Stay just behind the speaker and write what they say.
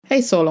Hey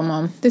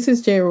Solomon, this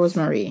is J.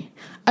 Rosemary.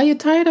 Are you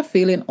tired of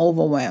feeling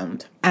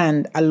overwhelmed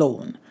and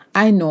alone?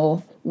 I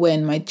know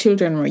when my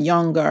children were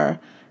younger,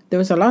 there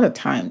was a lot of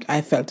times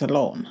I felt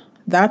alone.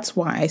 That's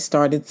why I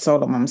started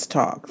Solomon's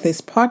Talk,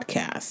 this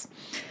podcast.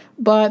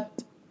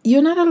 But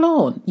you're not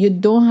alone. You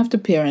don't have to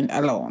parent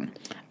alone.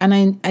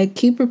 And I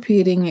keep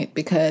repeating it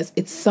because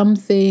it's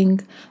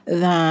something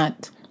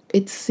that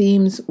it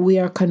seems we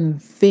are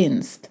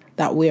convinced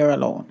that we are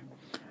alone.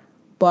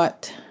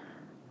 But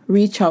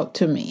reach out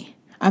to me.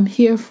 I'm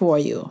here for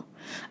you.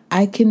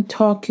 I can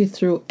talk you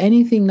through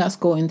anything that's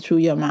going through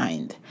your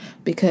mind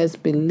because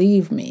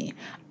believe me,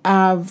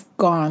 I've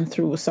gone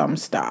through some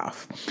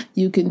stuff.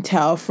 You can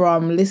tell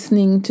from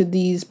listening to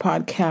these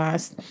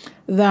podcasts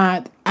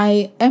that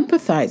I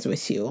empathize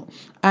with you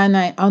and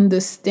I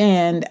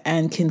understand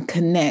and can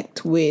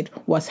connect with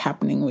what's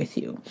happening with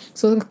you.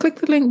 So click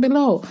the link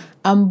below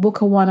and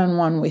book a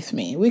one-on-one with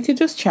me. We could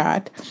just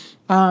chat.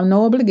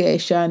 No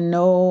obligation,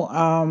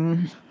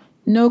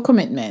 no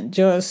commitment,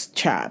 just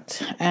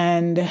chat.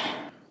 And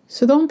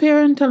so don't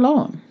parent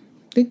alone.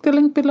 Click the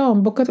link below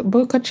and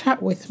book a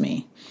chat with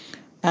me.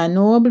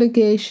 No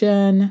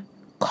obligation,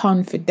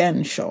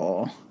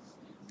 confidential,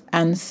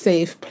 and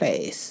safe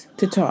place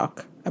to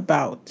talk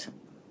about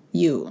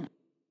you.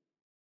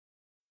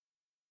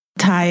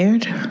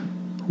 Tired,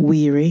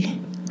 weary,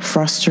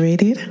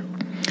 frustrated?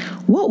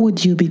 What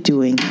would you be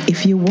doing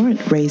if you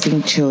weren't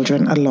raising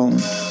children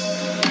alone?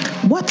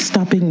 What's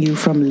stopping you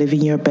from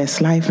living your best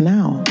life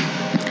now?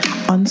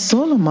 On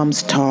Solo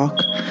Moms Talk,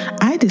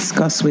 I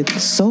discuss with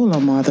solo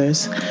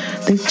mothers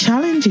the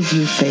challenges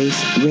you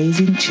face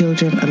raising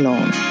children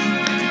alone.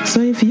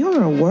 So if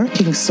you're a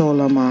working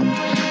solo mom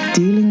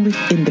dealing with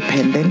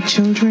independent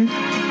children,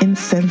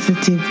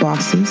 insensitive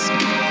bosses,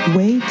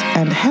 weight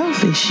and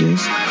health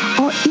issues,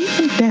 or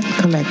even debt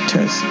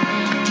collectors,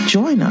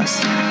 join us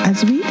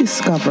as we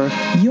discover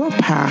your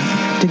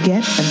path to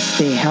get and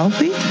stay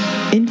healthy,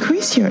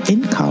 increase your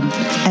income,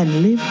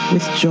 and live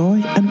with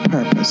joy and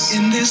purpose.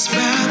 In this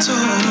battle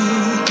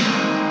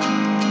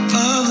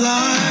of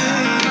life,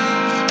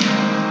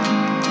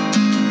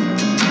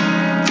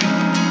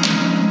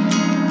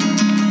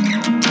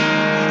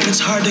 it's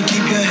hard to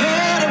keep your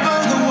head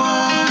above the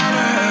water.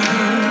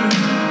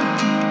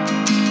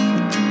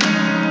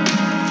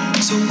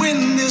 So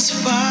win this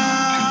fight.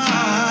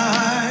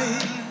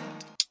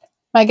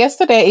 My guest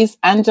today is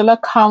Angela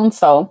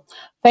Counsel.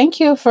 Thank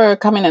you for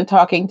coming and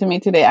talking to me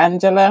today,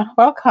 Angela.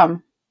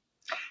 Welcome.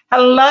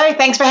 Hello,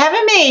 thanks for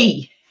having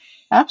me.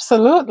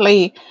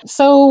 Absolutely.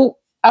 So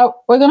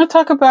we're going to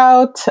talk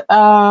about,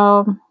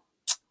 I'm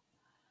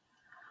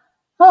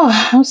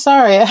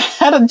sorry.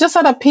 I just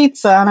had a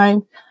pizza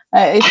and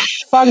it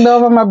fogged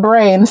over my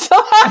brain.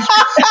 So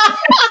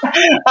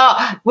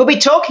We'll be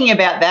talking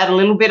about that a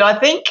little bit, I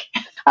think.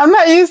 I'm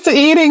not used to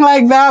eating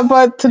like that,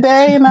 but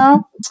today,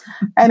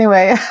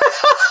 Anyway,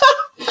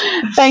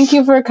 thank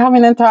you for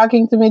coming and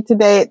talking to me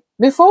today.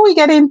 Before we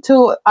get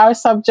into our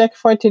subject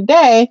for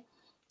today,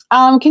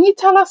 can you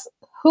tell us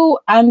who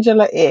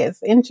Angela is?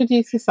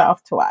 Introduce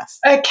yourself to us.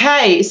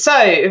 Okay,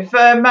 so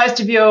for most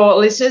of your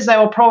listeners, they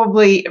will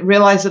probably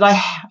realize that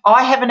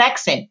I have an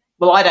accent.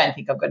 Well, I don't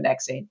think I've got an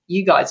accent.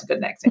 You guys have got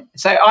an accent.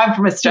 So I'm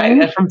from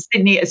Australia, from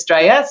Sydney,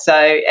 Australia. So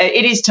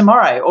it is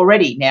tomorrow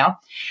already now.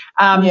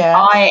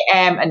 I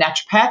am a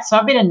naturopath. So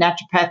I've been a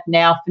naturopath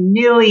now for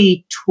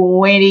nearly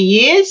 20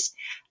 years.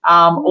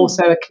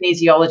 Also a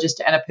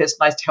kinesiologist and a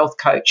personalised health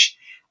coach.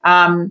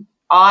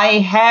 I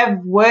have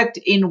worked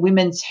in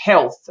women's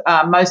health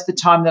most of the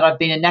time that I've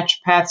been a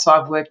naturopath. So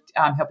I've worked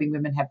helping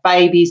women have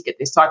babies, get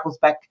their cycles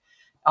back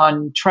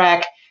on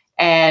track.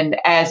 And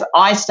as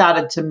I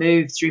started to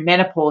move through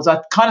menopause,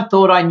 I kind of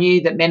thought I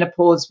knew that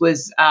menopause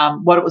was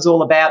what it was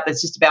all about. That's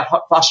just about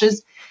hot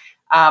flushes.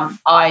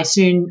 I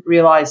soon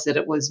realised that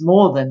it was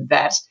more than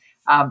that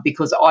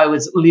because I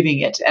was living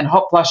it, and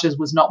hot flushes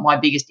was not my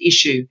biggest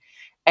issue.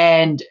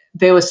 And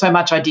there was so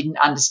much I didn't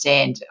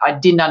understand. I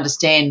didn't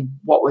understand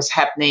what was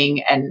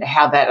happening and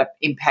how that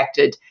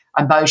impacted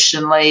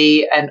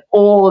emotionally and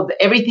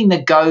everything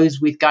that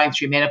goes with going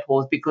through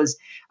menopause. Because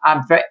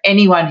for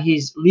anyone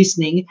who's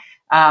listening,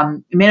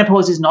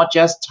 menopause is not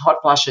just hot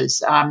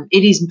flushes.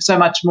 It is so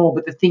much more.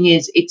 But the thing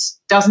is, it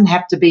doesn't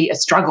have to be a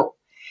struggle.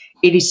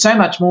 It is so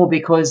much more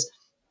because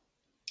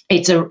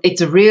it's an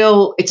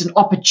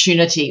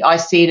opportunity. I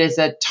see it as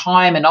a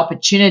time and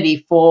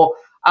opportunity for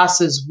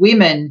us as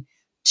women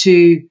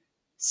to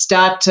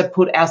start to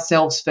put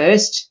ourselves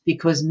first,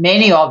 because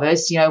many of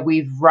us,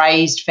 we've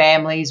raised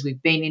families,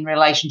 we've been in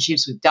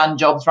relationships, we've done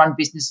jobs, run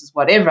businesses,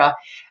 whatever,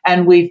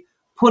 and we've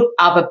put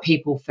other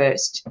people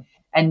first.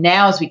 And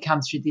now as we come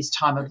through this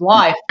time of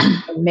life,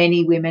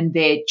 many women,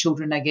 their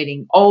children are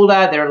getting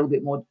older, they're a little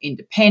bit more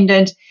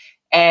independent,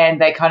 and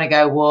they kind of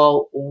go,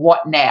 well,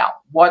 what now?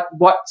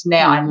 What's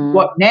now? Mm-hmm. And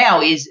what now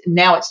is,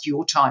 now it's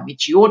your time.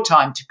 It's your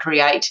time to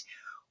create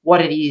what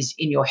it is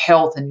in your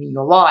health and in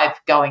your life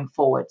going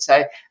forward.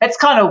 So that's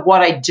kind of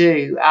what I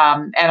do.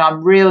 And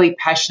I'm really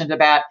passionate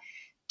about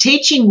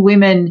teaching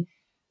women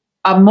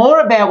are more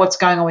about what's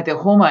going on with their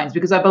hormones,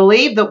 because I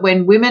believe that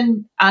when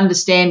women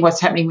understand what's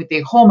happening with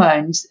their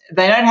hormones,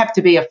 they don't have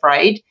to be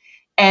afraid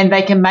and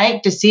they can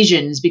make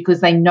decisions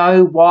because they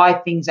know why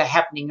things are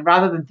happening,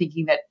 rather than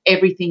thinking that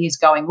everything is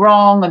going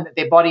wrong and that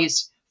their body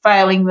is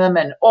failing them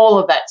and all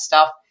of that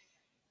stuff.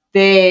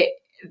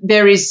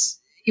 There is,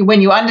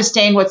 when you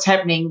understand what's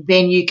happening,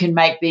 then you can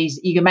make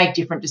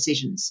different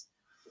decisions.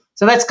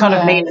 So that's kind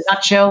of me in a Yes.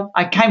 nutshell.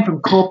 I came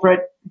from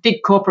corporate,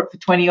 did corporate for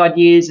 20 odd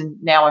years, and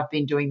now I've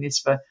been doing this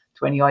for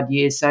 20 odd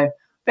years. So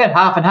about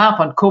half and half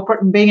on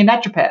corporate and being a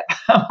naturopath.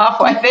 I'm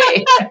halfway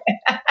there.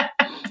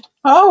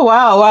 Oh,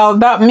 wow. Well,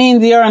 that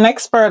means you're an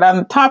expert on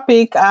the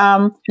topic.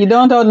 You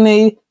don't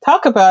only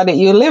talk about it,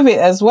 you live it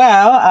as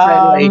well.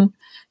 Totally.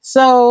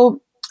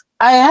 So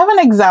I have an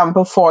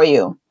example for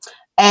you,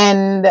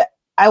 and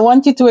I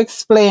want you to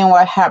explain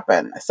what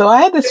happened. So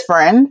I had this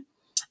friend,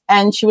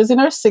 and she was in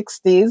her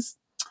 60s,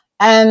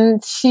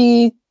 and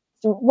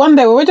one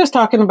day we were just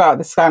talking about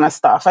this kind of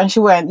stuff, and she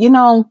went,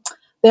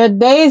 there are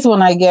days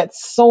when I get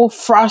so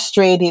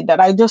frustrated that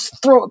I just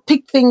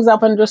pick things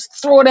up and just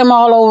throw them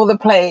all over the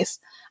place.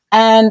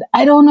 And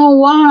I don't know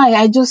why.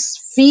 I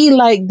just feel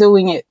like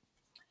doing it.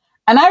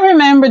 And I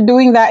remember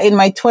doing that in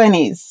my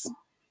 20s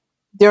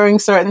during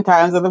certain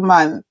times of the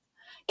month.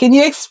 Can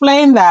you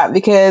explain that?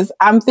 Because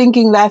I'm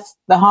thinking that's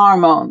the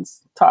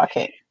hormones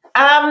talking.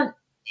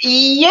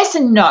 Yes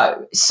and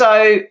no.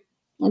 So,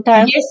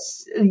 Okay.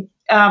 yes,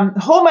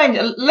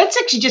 hormone. Let's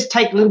actually just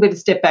take a little bit of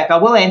step back. I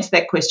will answer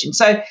that question.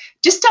 So,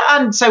 just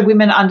so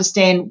women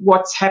understand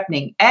what's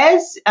happening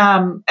as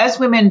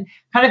women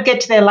kind of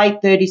get to their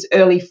late 30s,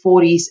 early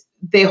 40s,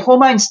 their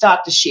hormones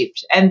start to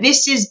shift, and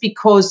this is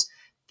because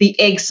the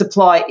egg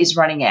supply is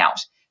running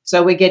out.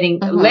 So we're getting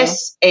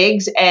less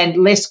eggs and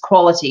less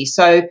quality.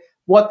 So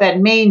what that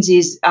means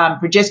is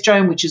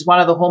progesterone, which is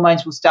one of the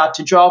hormones, will start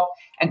to drop,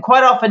 and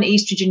quite often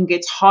estrogen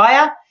gets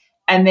higher.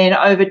 And then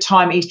over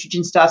time,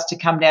 estrogen starts to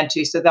come down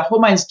too. So the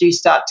hormones do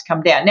start to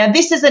come down. Now,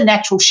 this is a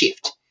natural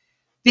shift.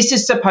 This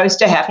is supposed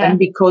to happen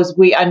because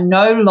we are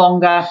no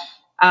longer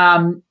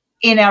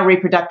in our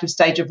reproductive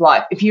stage of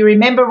life. If you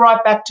remember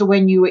right back to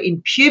when you were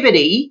in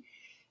puberty,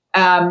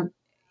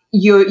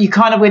 you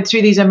kind of went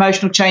through these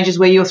emotional changes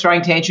where you were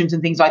throwing tantrums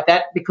and things like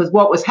that, because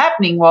what was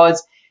happening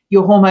was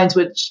your hormones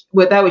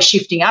were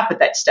shifting up at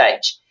that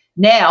stage.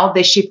 Now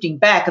they're shifting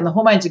back, and the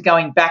hormones are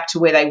going back to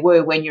where they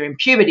were when you're in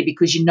puberty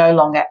because you no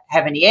longer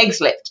have any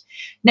eggs left.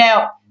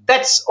 Now,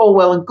 that's all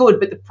well and good,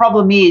 but the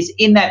problem is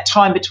in that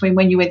time between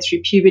when you went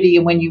through puberty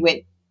and when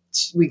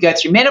we go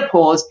through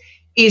menopause,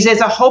 is there's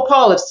a whole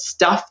pile of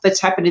stuff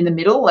that's happened in the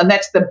middle, and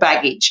that's the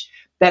baggage.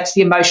 That's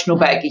the emotional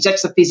baggage.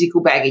 That's the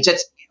physical baggage.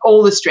 That's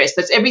all the stress.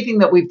 That's everything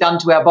that we've done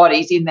to our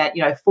bodies in that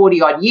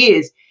 40 odd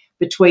years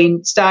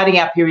between starting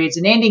our periods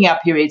and ending our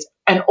periods,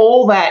 and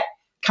all that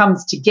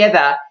comes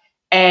together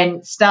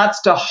and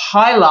starts to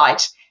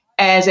highlight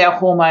as our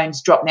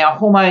hormones drop. Now,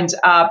 hormones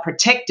are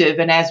protective,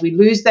 and as we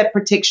lose that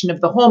protection of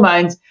the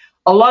hormones,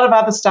 a lot of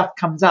other stuff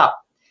comes up.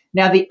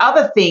 Now, the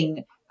other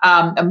thing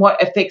and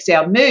what affects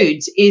our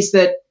moods is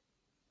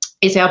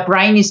our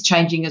brain is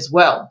changing as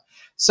well.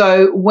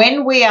 So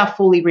when we are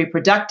fully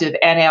reproductive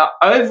and our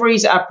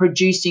ovaries are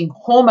producing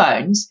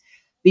hormones,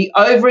 the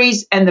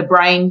ovaries and the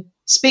brain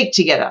speak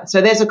together. So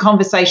there's a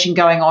conversation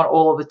going on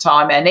all of the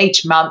time, and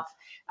each month,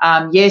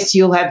 yes,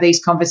 you'll have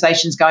these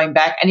conversations going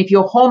back. And if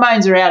your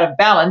hormones are out of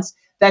balance,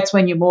 that's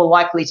when you're more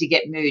likely to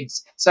get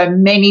moods. So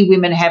many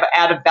women have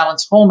out of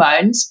balance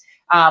hormones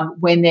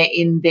when they're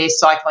in their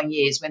cycling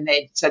years,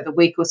 so the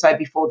week or so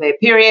before their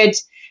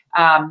periods,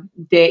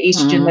 their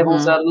estrogen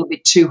levels are a little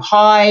bit too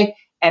high,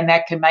 and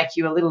that can make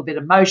you a little bit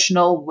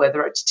emotional,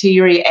 whether it's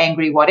teary,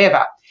 angry,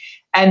 whatever.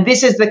 And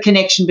this is the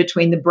connection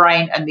between the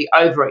brain and the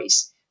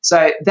ovaries.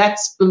 So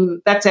that's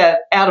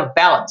out of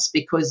balance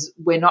because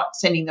we're not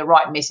sending the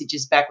right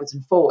messages backwards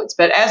and forwards.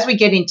 But as we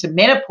get into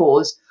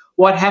menopause,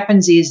 what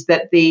happens is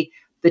that the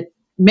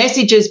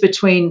messages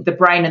between the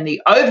brain and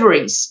the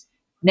ovaries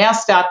now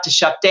start to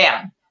shut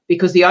down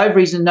because the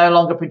ovaries are no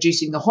longer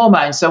producing the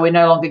hormones, so we're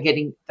no longer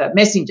getting the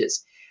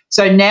messages.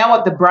 So now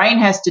what the brain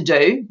has to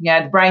do,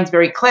 the brain's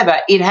very clever,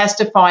 it has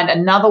to find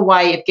another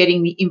way of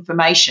getting the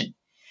information.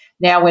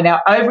 Now, when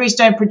our ovaries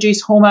don't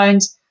produce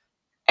hormones,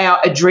 our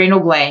adrenal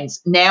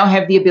glands now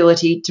have the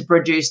ability to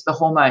produce the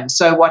hormones.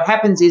 So what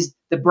happens is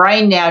the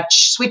brain now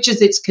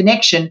switches its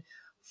connection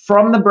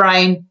from the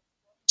brain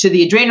to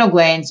the adrenal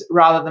glands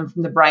rather than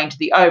from the brain to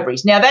the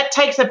ovaries. Now, that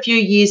takes a few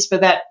years for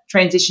that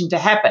transition to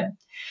happen.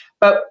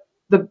 But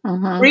the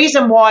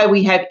reason why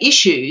we have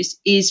issues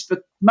is for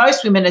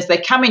most women as they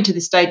come into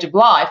this stage of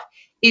life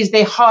is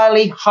they're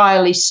highly,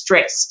 highly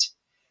stressed.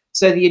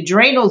 So the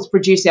adrenals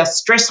produce our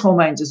stress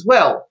hormones as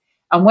well.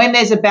 And when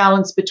there's a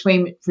balance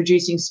between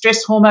producing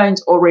stress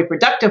hormones or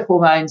reproductive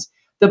hormones,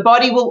 the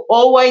body will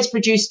always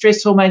produce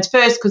stress hormones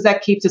first because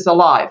that keeps us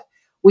alive,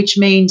 which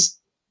means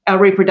our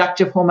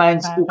reproductive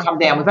hormones will come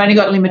down. We've only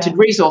got limited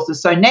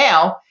resources. So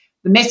now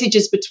the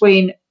messages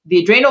between the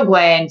adrenal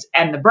glands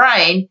and the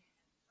brain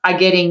are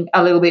getting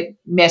a little bit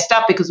messed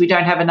up because we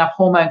don't have enough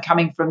hormone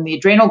coming from the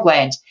adrenal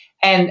glands.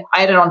 And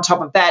added on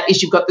top of that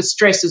is you've got the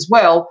stress as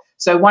well.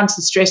 So once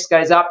the stress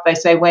goes up, they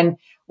say when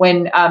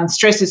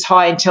stress is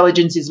high,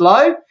 intelligence is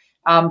low,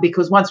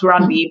 because once we're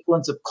under the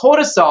influence of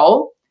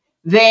cortisol,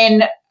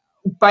 then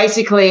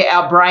basically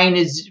our brain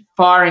is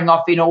firing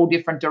off in all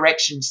different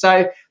directions.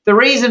 So the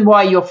reason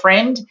why your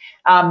friend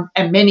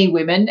and many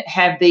women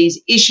have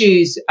these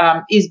issues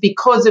is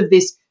because of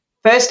this.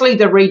 Firstly,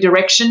 the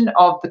redirection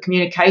of the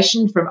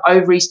communication from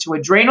ovaries to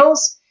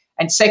adrenals,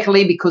 and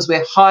secondly, because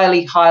we're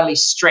highly, highly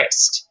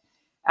stressed.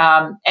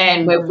 And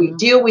if we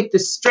deal with the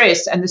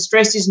stress, and the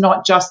stress is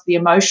not just the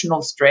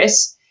emotional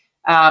stress,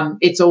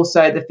 it's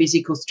also the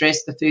physical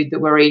stress, the food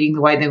that we're eating,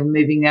 the way that we're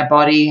moving our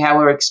body, how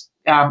we're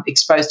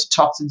exposed to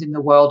toxins in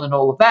the world and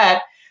all of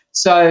that.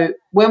 So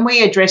when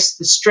we address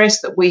the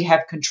stress that we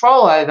have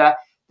control over,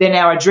 then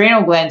our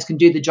adrenal glands can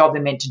do the job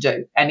they're meant to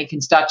do, and it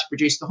can start to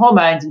produce the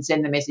hormones and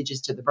send the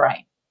messages to the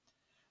brain.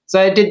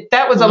 So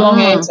that was a long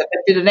answer, but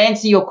did it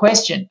answer your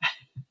question?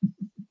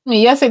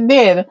 Yes, it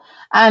did.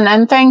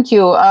 And thank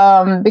you.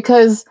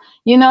 Because,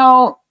 I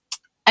know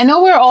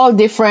we're all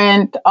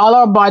different. All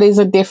our bodies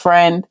are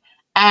different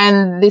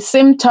and the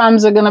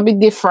symptoms are going to be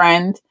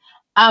different.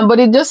 But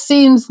it just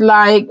seems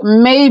like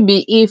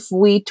maybe if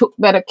we took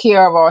better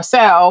care of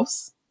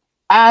ourselves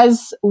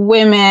as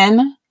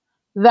women,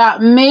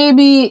 that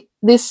maybe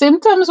the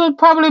symptoms would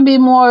probably be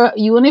more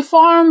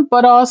uniform,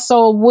 but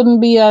also wouldn't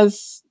be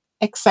as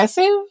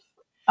excessive.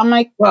 Am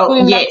I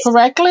putting that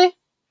correctly?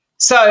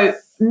 So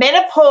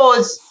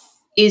menopause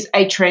is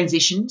a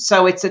transition.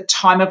 So it's a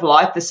time of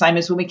life, the same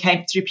as when we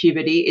came through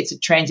puberty. It's a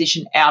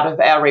transition out of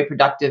our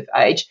reproductive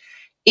age.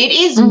 It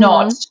is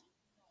not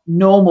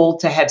normal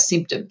to have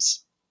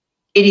symptoms.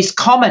 It is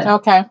common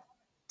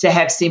to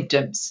have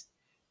symptoms.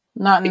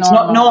 It's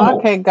not normal.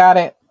 Okay, got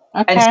it.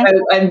 Okay.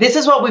 And this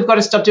is what we've got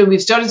to stop doing.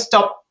 We've got to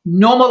stop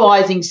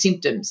normalizing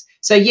symptoms.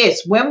 So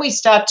yes, when we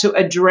start to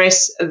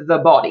address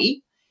the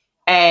body,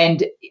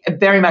 and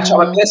very much, I'm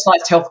a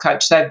personalized health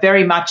coach. So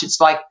very much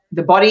it's like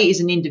the body is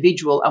an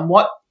individual, and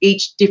what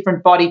each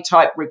different body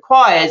type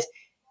requires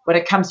when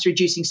it comes to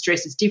reducing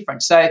stress is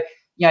different. So,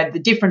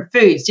 the different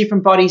foods,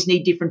 different bodies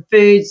need different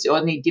foods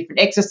or need different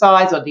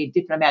exercise or need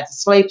different amounts of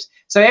sleep.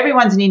 So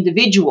everyone's an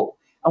individual.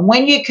 And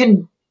when you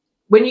can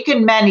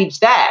manage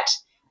that,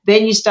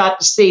 then you start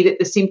to see that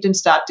the symptoms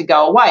start to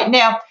go away.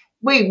 Now,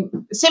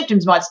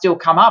 symptoms might still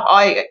come up.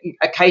 I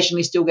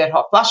occasionally still get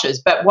hot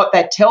flushes, but what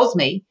that tells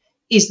me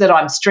is that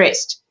I'm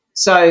stressed.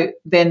 So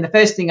then the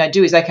first thing I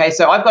do is, okay,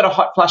 so I've got a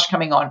hot flush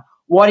coming on.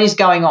 What is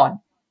going on?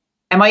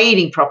 Am I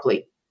eating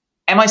properly?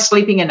 Am I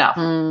sleeping enough?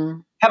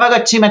 Have I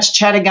got too much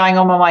chatter going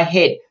on in my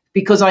head?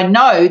 Because I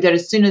know that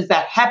as soon as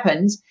that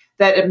happens,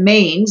 that it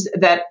means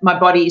that my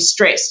body is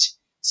stressed.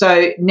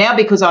 So now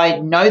because I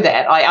know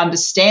that, I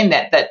understand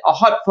that a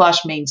hot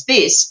flush means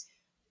this,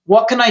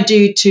 what can I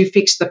do to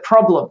fix the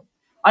problem?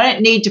 I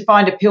don't need to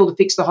find a pill to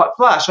fix the hot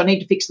flush. I need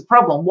to fix the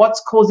problem.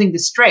 What's causing the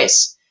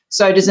stress?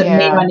 So does it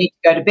mean I need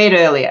to go to bed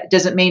earlier?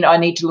 Does it mean I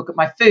need to look at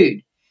my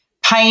food?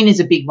 Pain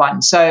is a big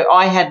one. So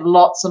I had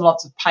lots and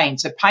lots of pain.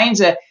 So pain's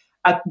a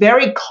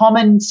very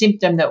common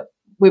symptom that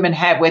women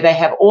have, where they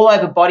have all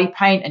over body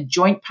pain and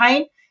joint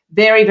pain.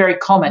 Very, very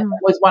common. That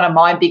was one of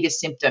my biggest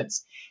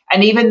symptoms.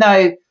 And even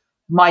though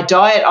my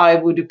diet I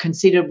would have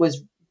considered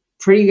was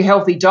pretty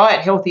healthy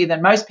diet, healthier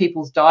than most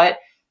people's diet,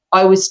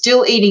 I was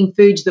still eating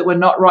foods that were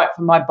not right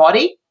for my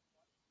body.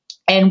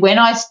 And when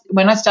I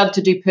started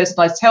to do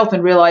personalized health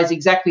and realized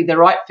exactly the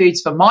right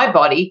foods for my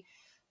body,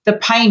 the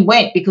pain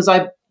went because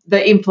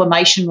the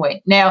inflammation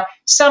went. Now,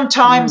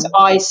 sometimes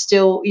I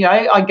still,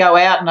 I go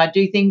out and I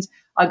do things.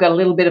 I've got a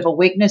little bit of a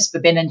weakness for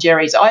Ben &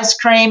 Jerry's ice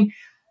cream.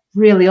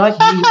 Really like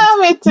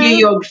New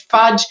York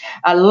fudge.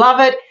 I love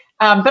it.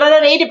 But I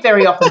don't eat it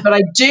very often. But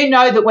I do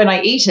know that when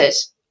I eat it,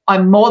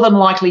 I'm more than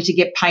likely to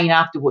get pain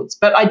afterwards.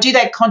 But I do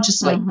that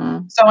consciously.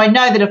 So I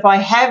know that if I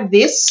have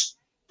this,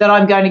 that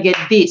I'm going to get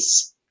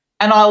this.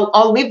 And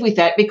I'll live with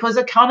that, because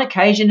on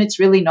occasion it's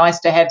really nice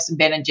to have some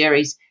Ben &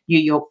 Jerry's New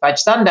York fudge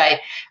sundae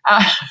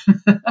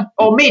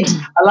or mint.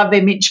 I love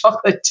their mint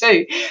chocolate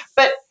too.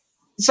 But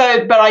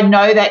I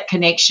know that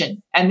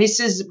connection. And this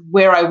is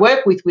where I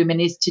work with women,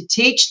 is to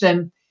teach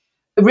them.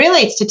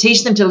 Really, it's to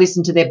teach them to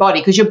listen to their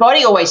body, because your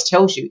body always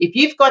tells you. If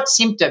you've got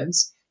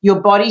symptoms, your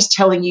body's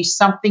telling you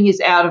something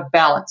is out of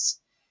balance.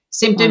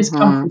 Symptoms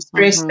come from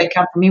stress. They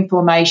come from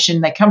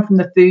inflammation. They come from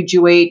the food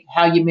you eat,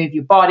 how you move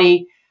your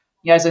body.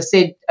 As I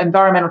said,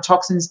 environmental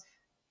toxins.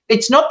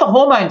 It's not the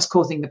hormones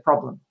causing the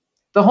problem.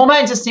 The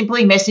hormones are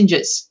simply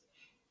messengers.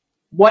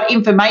 What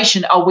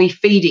information are we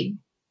feeding?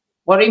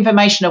 What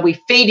information are we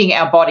feeding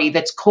our body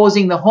that's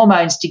causing the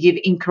hormones to give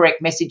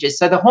incorrect messages?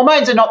 So the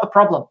hormones are not the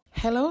problem.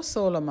 Hello,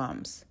 Solar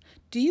Moms.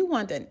 Do you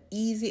want an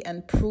easy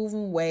and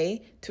proven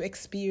way to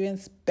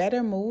experience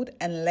better mood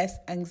and less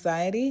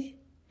anxiety?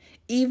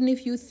 Even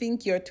if you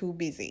think you're too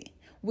busy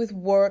with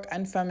work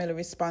and family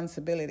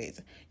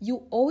responsibilities,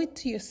 you owe it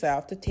to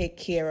yourself to take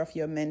care of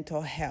your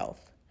mental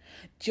health.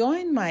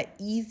 Join my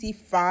easy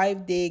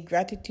 5-day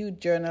gratitude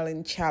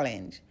journaling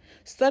challenge.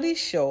 Studies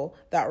show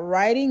that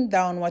writing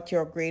down what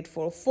you're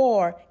grateful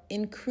for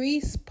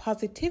increases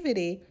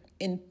positivity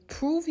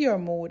improve your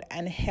mood,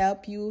 and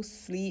help you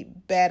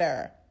sleep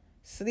better.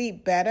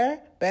 Sleep better?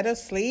 Better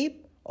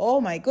sleep?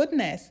 Oh my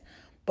goodness.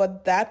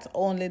 But that's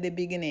only the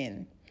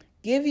beginning.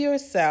 Give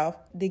yourself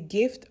the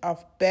gift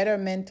of better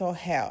mental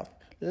health.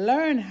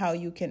 Learn how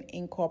you can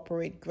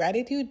incorporate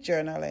gratitude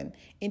journaling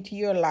into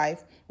your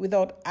life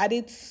without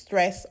added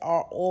stress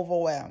or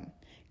overwhelm.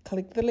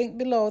 Click the link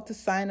below to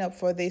sign up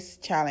for this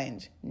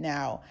challenge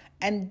now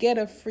and get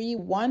a free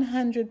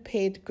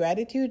 100-page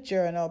gratitude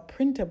journal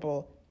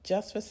printable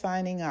just for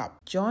signing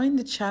up. Join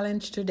the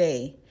challenge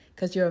today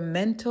because your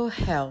mental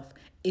health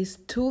is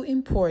too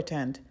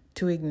important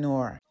to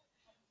ignore.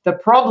 The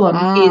problem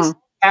is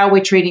how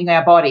we're treating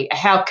our body,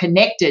 how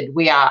connected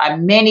we are.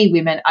 And many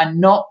women are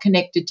not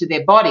connected to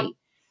their body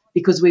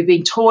because we've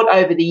been taught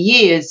over the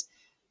years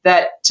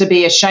that to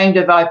be ashamed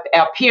of our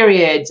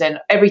periods and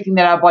everything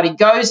that our body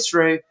goes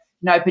through,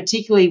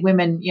 particularly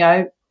women,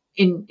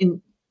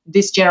 in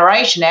this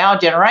generation, our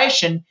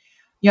generation,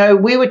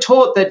 we were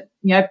taught that,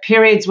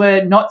 periods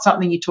were not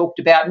something you talked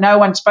about. No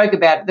one spoke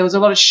about it. There was a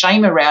lot of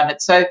shame around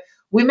it. So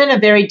women are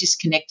very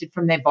disconnected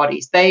from their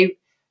bodies. They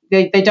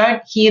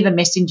don't hear the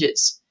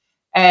messengers.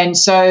 And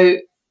so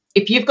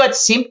if you've got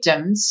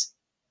symptoms,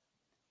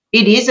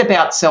 it is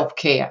about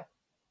self-care.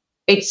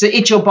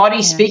 It's your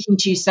body speaking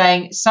to you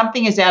saying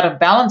something is out of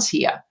balance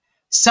here.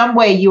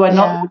 Somewhere you are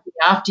not looking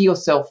after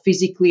yourself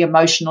physically,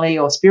 emotionally,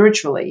 or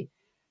spiritually.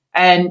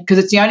 And because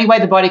it's the only way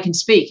the body can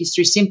speak is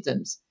through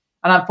symptoms.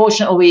 And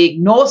unfortunately, we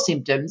ignore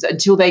symptoms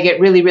until they get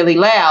really, really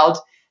loud.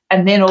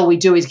 And then all we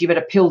do is give it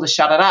a pill to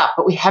shut it up.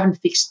 But we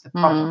haven't fixed the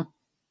problem.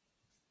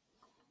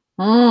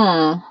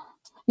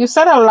 You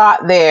said a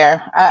lot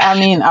there. I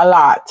mean, a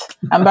lot.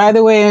 And by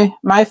the way,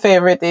 my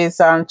favorite is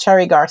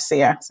Cherry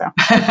Garcia. So,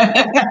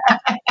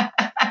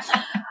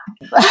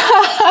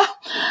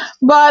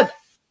 but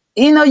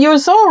you're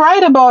so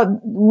right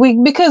about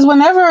because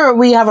whenever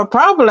we have a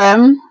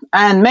problem,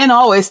 and men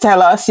always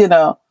tell us,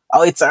 oh,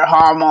 it's our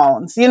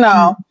hormones,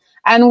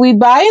 and we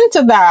buy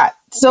into that.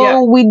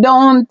 So we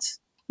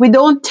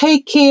don't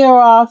take care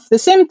of the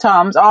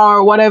symptoms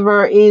or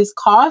whatever is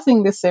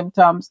causing the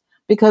symptoms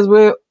because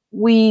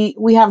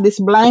we have this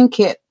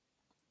blanket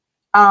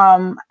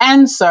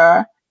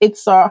answer.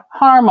 It's our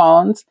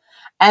hormones,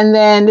 and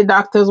then the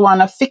doctors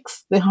want to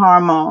fix the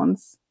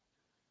hormones,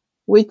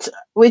 which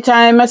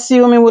I'm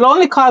assuming will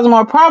only cause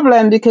more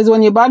problem because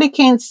when your body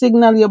can't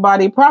signal your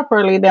body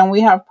properly, then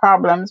we have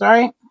problems,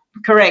 right?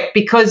 Correct,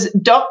 because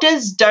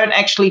doctors don't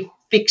actually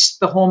fix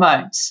the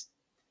hormones.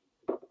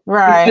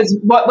 Right. Because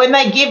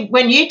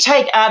when you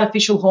take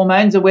artificial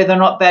hormones, or whether or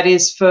not that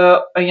is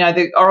for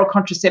the oral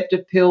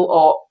contraceptive pill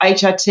or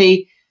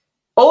HRT,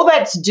 all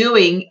that's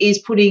doing is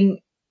putting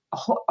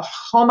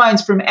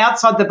hormones from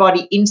outside the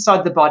body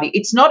inside the body.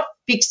 It's not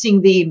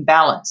fixing the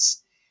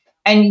imbalance.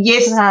 And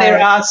yes, there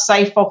are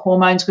safer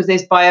hormones because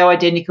there's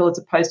bioidentical as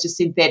opposed to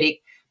synthetic.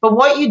 But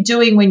what you're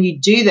doing when you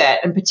do that,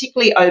 and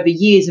particularly over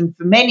years and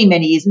for many,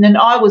 many years, and then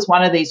I was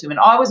one of these women,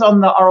 I was on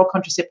the oral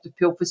contraceptive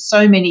pill for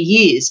so many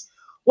years.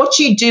 What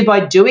you do by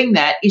doing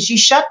that is you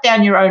shut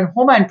down your own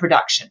hormone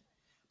production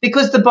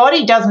because the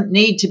body doesn't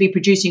need to be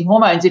producing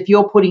hormones if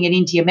you're putting it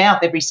into your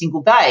mouth every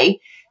single day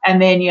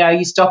and then,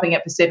 you're stopping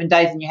it for 7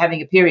 days and you're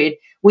having a period,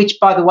 which,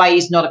 by the way,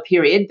 is not a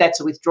period. That's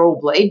a withdrawal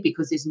bleed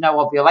because there's no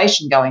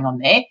ovulation going on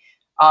there.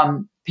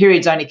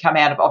 Periods only come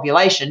out of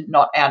ovulation,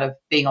 not out of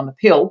being on the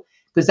pill,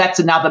 because that's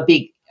another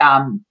big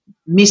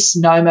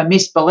misnomer,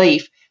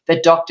 misbelief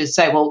that doctors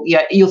say, well,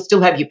 you'll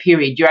still have your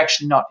period. You're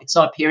actually not. It's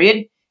not a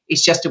period.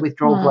 It's just a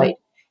withdrawal bleed.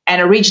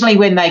 And originally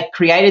when they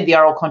created the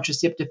oral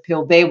contraceptive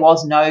pill, there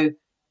was no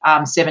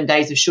 7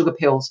 days of sugar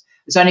pills.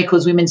 It's only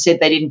because women said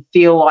they didn't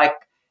feel like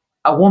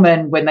a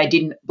woman when they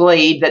didn't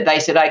bleed that they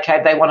said, okay,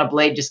 if they want to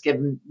bleed,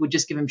 we'll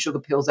just give them sugar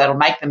pills. That'll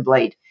make them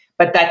bleed.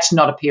 But that's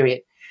not a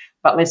period.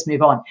 But let's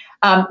move on.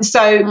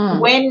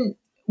 When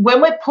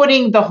we're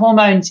putting the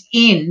hormones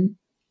in,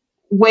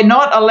 we're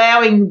not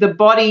allowing the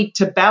body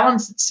to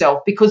balance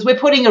itself because we're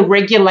putting a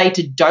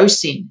regulated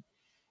dose in.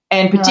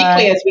 And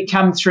particularly as we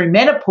come through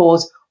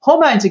menopause,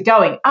 hormones are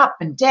going up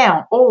and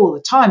down all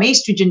the time.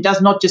 Estrogen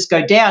does not just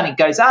go down, it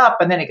goes up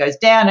and then it goes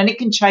down, and it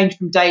can change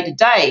from day to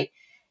day.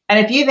 And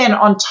if you then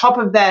on top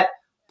of that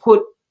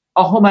put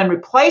a hormone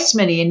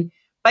replacement in,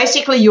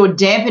 basically you're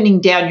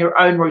dampening down your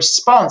own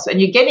response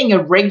and you're getting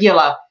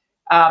irregular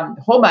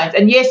hormones.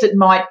 And yes, it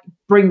might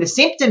bring the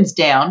symptoms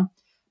down,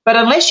 but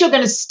unless you're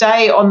going to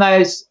stay on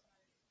those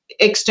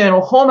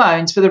external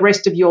hormones for the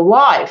rest of your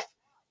life,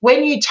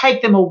 when you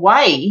take them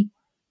away,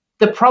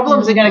 the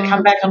problems are going to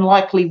come back and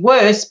likely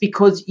worse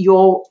because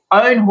your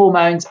own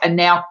hormones are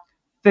now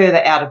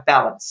further out of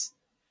balance.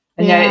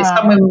 And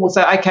some women will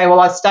say, okay, well,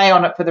 I stay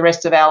on it for the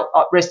rest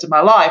of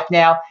my life.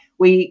 Now,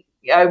 with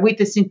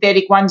the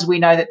synthetic ones, we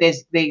know that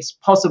there's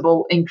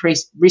possible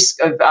increased risk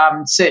of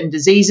certain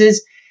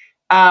diseases.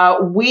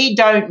 We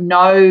don't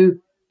know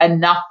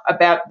enough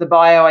about the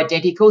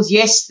bioidenticals.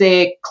 Yes,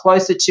 they're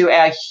closer to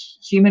our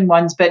human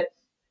ones, but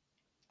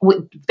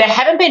they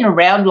haven't been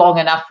around long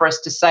enough for us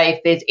to say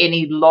if there's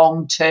any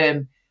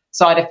long-term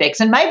side effects.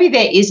 And maybe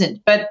there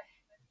isn't, but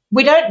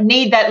we don't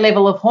need that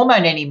level of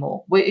hormone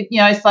anymore.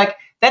 It's like,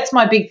 that's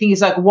my big thing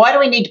is like, why do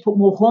we need to put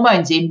more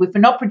hormones in? If we're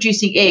not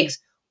producing eggs,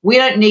 we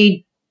don't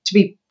need to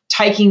be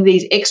taking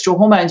these extra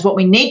hormones. What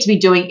we need to be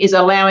doing is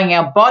allowing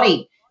our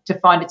body to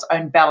find its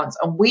own balance.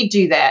 And we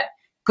do that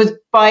because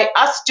by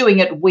us doing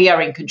it, we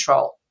are in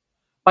control.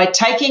 By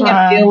taking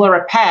a pill or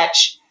a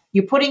patch,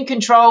 you're putting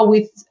control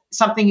with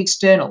something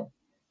external.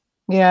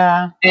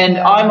 Yeah. And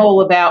I'm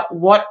all about,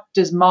 what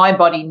does my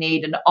body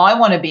need? And I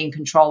want to be in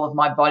control of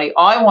my body.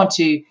 I want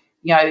to,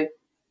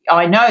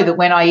 I know that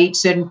when I eat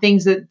certain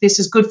things that this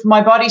is good for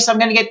my body, so I'm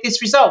going to get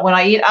this result. When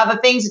I eat other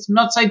things, it's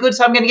not so good,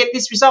 so I'm going to get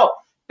this result.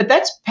 But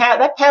that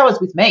power's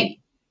with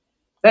me.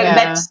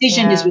 That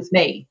decision is with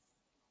me.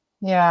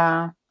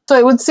 Yeah. So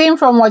it would seem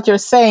from what you're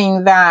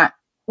saying that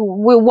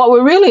what we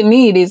really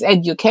need is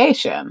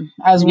education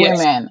as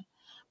women,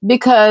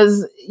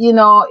 because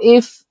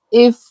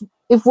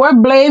if we're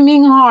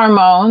blaming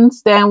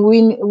hormones, then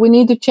we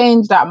need to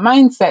change that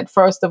mindset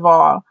first of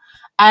all.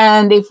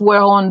 And if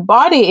our own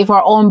body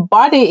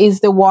is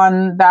the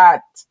one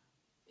that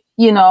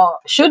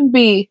should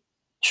be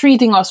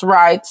treating us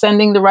right,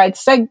 sending the right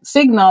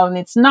signal, and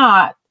it's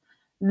not,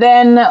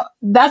 then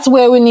that's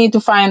where we need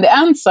to find the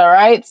answer,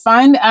 right?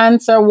 Find the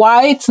answer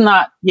why it's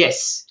not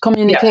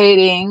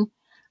communicating,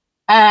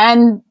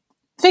 and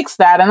fix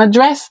that and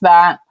address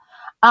that.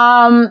 So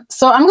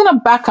I'm going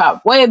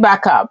to way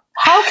back up.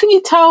 How can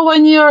you tell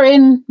when you're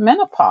in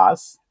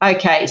menopause?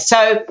 Okay,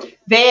 so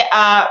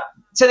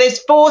there's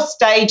 4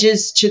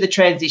 stages to the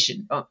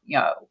transition.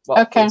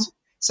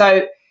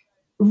 So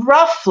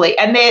roughly,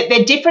 and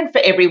they're different for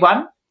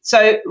everyone.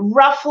 So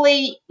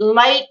roughly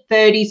late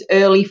 30s,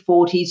 early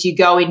 40s, you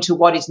go into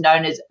what is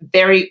known as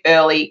very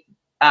early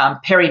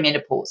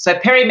perimenopause. So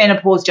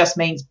perimenopause just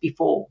means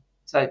before,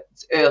 so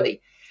it's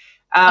early.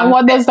 And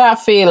what does that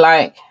feel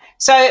like?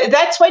 So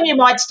that's when you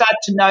might start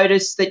to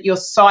notice that your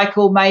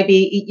cycle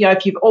maybe,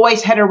 if you've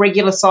always had a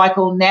regular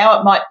cycle, now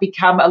it might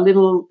become a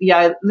little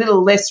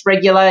less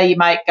regular. You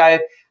might go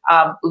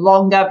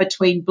longer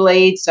between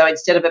bleeds. So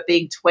instead of it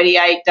being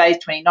 28 days,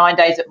 29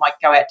 days, it might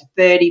go out to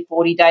 30,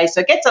 40 days.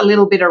 So it gets a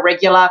little bit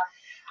irregular.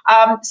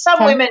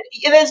 Some women,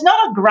 there's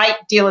not a great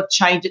deal of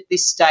change at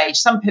this stage.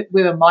 Some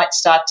women might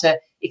start to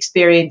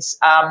experience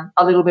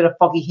a little bit of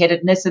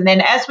foggy-headedness. And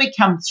then as we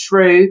come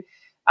through,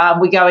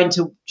 we go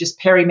into just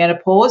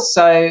perimenopause.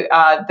 So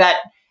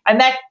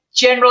that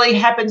generally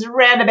happens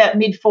around about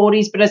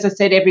mid-40s. But as I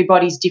said,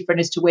 everybody's different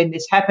as to when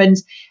this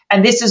happens.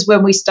 And this is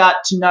when we start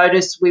to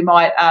notice, we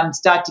might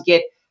start to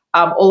get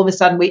all of a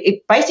sudden,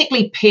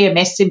 basically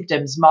PMS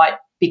symptoms might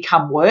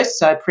become worse,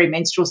 so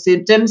premenstrual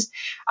symptoms.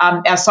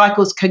 Our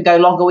cycles can go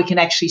longer. We can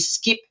actually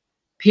skip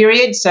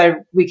periods, so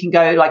we can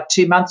go like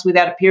 2 months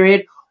without a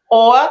period,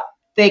 or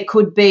there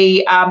could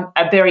be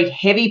a very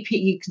heavy,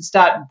 you can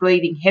start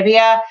bleeding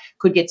heavier,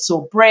 could get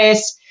sore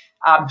breasts,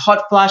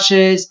 hot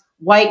flushes,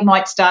 weight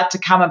might start to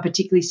come and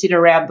particularly sit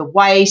around the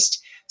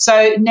waist.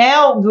 So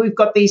now we've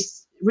got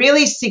these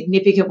really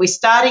significant, we're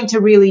starting to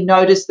really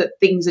notice that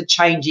things are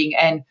changing,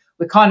 and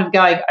we're kind of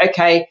going,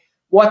 okay,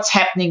 what's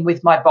happening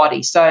with my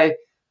body? So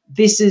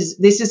this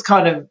is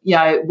kind of,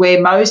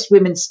 where most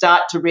women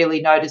start to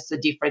really notice the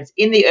difference.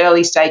 In the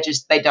early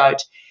stages, they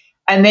don't.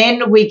 And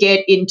then we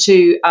get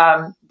into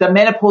the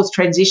menopause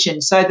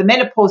transition. So the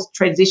menopause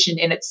transition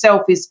in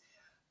itself is,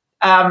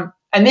 and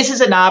this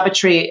is an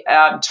arbitrary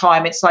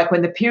time. It's like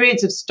when the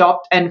periods have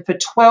stopped, and for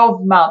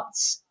 12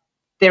 months,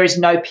 there is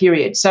no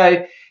period.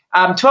 So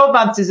 12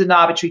 months is an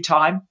arbitrary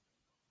time,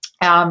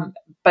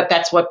 but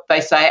that's what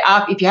they say.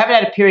 If you haven't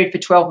had a period for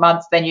 12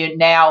 months, then you're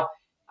now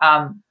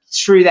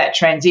through that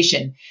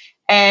transition.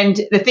 And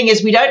the thing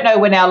is, we don't know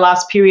when our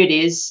last period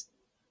is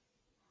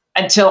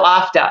until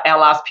after our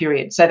last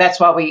period. So that's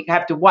why we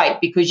have to wait,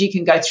 because you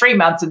can go 3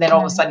 months and then all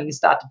of a sudden you can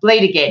start to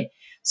bleed again.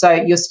 So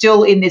you're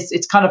still in this,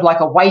 it's kind of like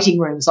a waiting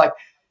room. It's like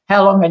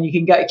how long, and you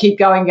can keep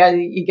going,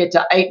 you get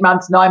to 8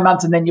 months, 9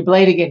 months, and then you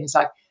bleed again. It's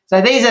like,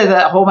 so these are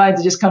the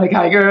hormones are just kind of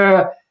going,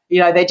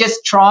 they're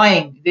just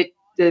trying.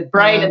 The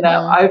brain and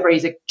the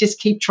ovaries just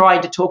keep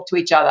trying to talk to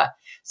each other.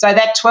 So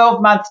that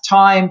 12-month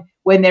time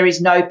when there is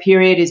no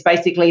period is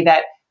basically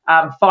that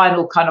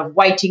final kind of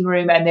waiting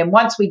room. And then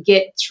once we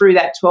get through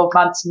that 12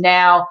 months,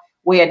 now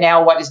we are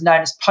now what is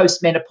known as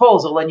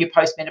postmenopausal, and you're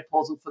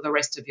postmenopausal for the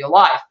rest of your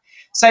life.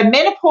 So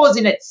menopause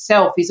in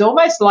itself is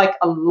almost like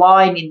a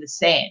line in the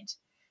sand.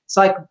 It's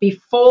like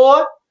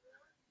before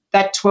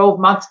that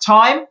 12-month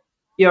time,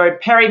 you're in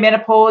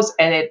perimenopause,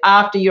 and then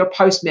after you're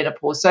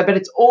postmenopause. So, but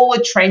it's all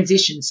a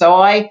transition. So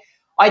I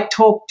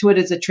talk to it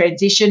as a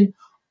transition.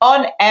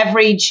 On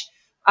average,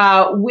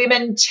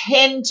 women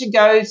tend to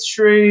go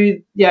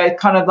through,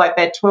 kind of like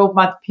that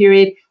 12-month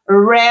period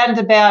around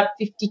about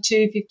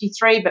 52,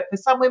 53. But for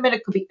some women,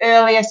 it could be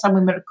earlier. Some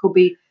women, it could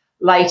be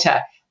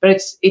later.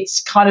 But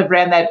it's kind of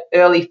around that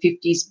early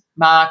 50s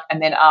mark,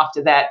 and then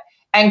after that.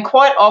 And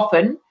quite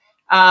often,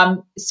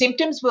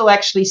 symptoms will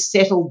actually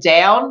settle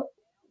down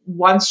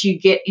once you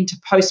get into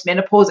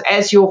postmenopause,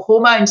 as your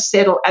hormones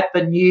settle at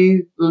the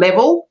new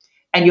level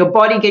and your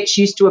body gets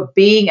used to it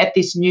being at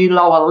this new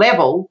lower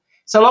level.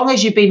 So long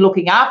as you've been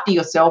looking after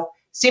yourself,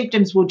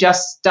 symptoms will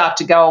just start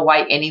to go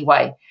away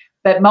anyway.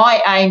 But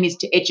my aim is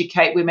to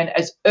educate women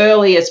as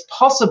early as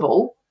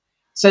possible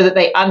so that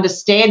they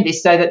understand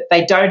this, so that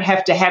they don't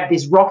have to have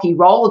this rocky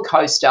roller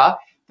coaster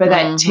for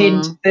that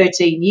 10 to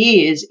 13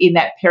 years in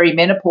that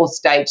perimenopause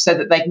stage, so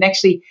that they can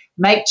actually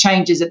make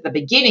changes at the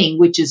beginning,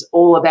 which is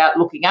all about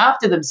looking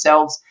after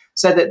themselves,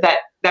 so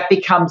that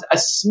becomes a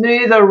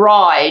smoother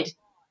ride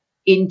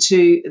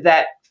into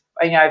that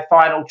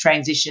final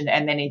transition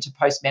and then into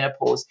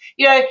postmenopause.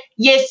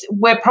 Yes,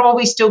 we're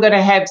probably still going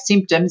to have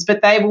symptoms,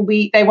 but they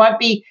won't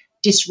be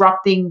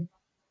disrupting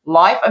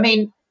life. I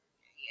mean,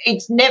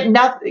 it's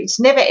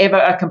never ever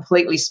a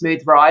completely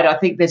smooth ride. I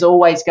think there's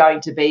always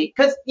going to be,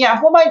 because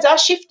hormones are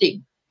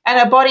shifting and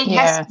our body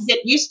has to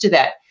get used to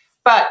that.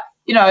 But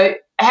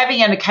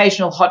having an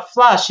occasional hot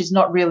flush is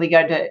not really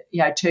going to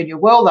turn your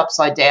world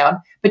upside down,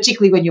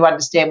 particularly when you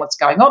understand what's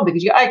going on,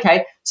 because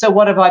okay, so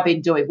what have I been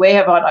doing? Where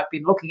have I not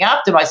been looking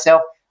after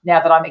myself now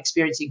that I'm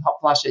experiencing hot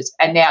flushes?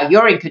 And now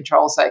you're in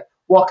control, so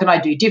what can I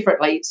do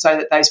differently so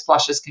that those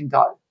flushes can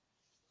go?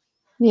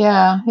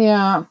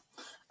 Yeah.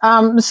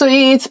 So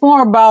it's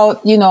more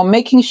about,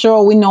 making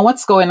sure we know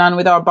what's going on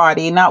with our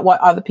body, not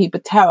what other people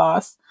tell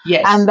us.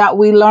 Yes. And that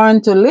we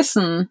learn to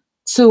listen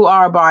to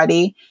our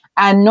body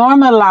and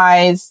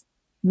normalize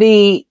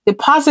the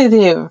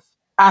positive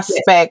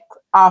aspect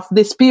of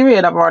this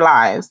period of our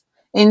lives,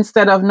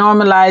 instead of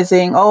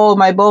normalizing, oh,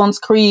 my bones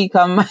creak,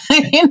 and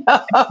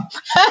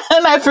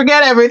I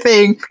forget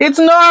everything. It's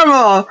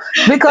normal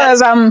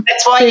because I'm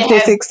 50,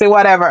 60,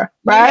 whatever,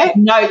 right?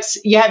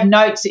 You have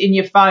notes in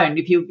your phone.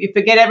 If you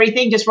forget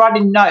everything, just write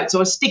in notes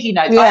or sticky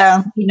notes. I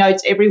have sticky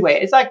notes everywhere.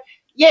 It's like,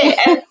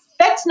 and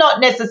that's not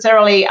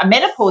necessarily a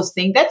menopause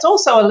thing. That's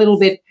also a little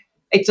bit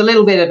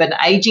of an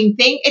aging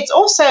thing. It's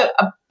also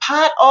a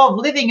part of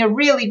living a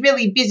really,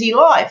 really busy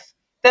life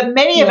that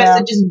many of us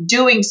are just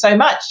doing so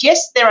much.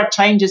 Yes, there are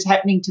changes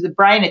happening to the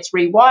brain. It's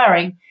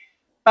rewiring,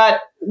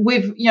 but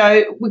we've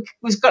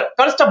got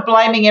to stop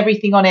blaming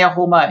everything on our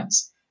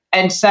hormones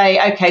and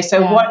say, okay,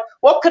 so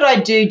what could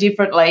I do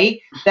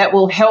differently that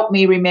will help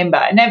me remember?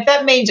 And if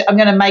that means I'm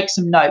going to make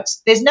some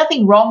notes, there's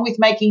nothing wrong with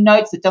making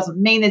notes. That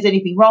doesn't mean there's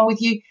anything wrong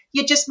with you.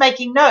 You're just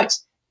making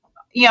notes.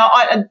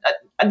 I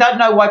don't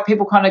know why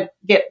people kind of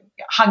get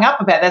hung up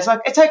about that. It's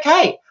like, it's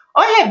okay.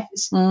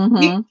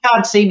 You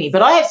can't see me,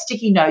 but I have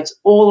sticky notes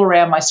all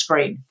around my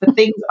screen, the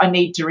things I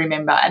need to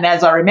remember. And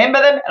as I remember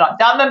them and I've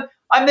done them,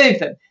 I move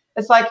them.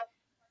 It's like,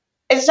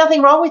 there's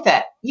nothing wrong with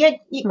that. Give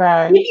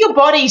your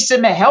body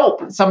some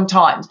help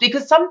sometimes,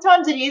 because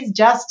sometimes it is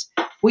just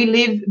we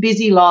live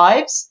busy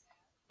lives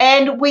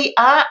and we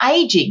are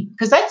aging.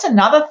 Because that's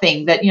another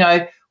thing that,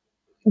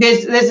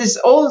 there's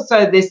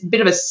this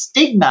bit of a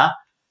stigma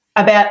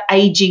about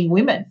aging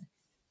women.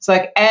 It's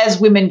like, as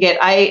women get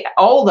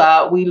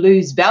older, we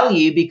lose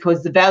value,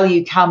 because the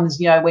value comes,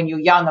 when you're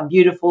young and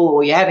beautiful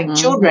or you're having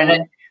children.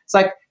 And it's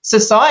like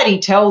society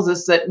tells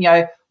us that,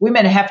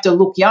 women have to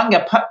look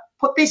younger.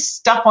 Put this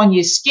stuff on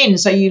your skin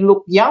so you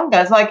look younger.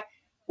 It's like,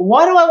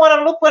 why do I want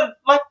to look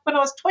like when I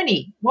was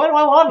 20? Why do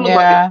I want to look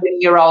like a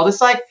 20-year-old?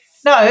 It's like,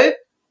 no,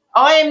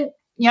 I'm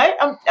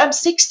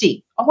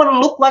 60. I want to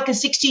look like a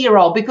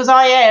 60-year-old because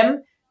I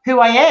am who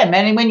I am.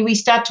 And when we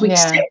start to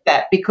accept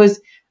that, because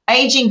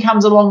aging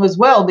comes along as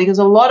well, because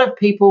a lot of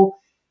people,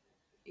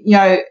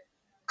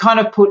 kind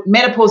of put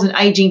menopause and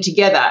aging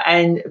together,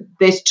 and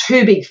there's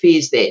two big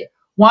fears there.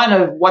 One,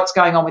 of what's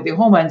going on with your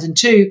hormones, and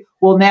two,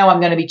 well, now I'm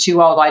going to be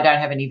too old, I don't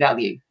have any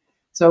value.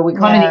 So we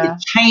kind of need to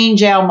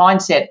change our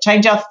mindset,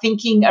 change our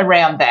thinking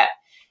around that.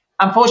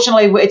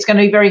 Unfortunately, it's going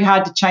to be very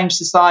hard to change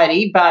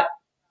society, but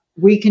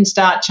we can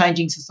start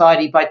changing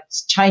society by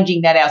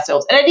changing that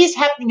ourselves. And it is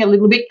happening a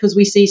little bit, because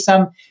we see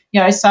some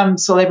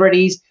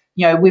celebrities,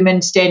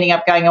 women standing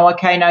up going, oh,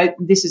 okay, no,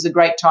 this is a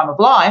great time of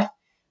life.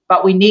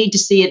 But we need to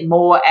see it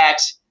more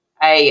at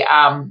a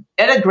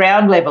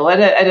ground level, at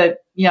a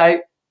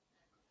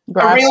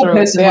real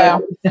person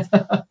level.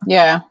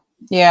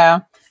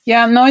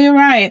 No, you're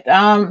right.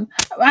 And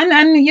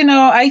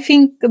I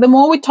think the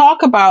more we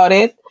talk about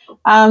it,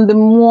 the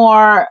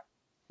more,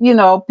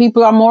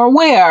 people are more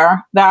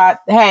aware that,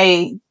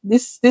 hey,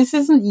 this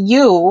isn't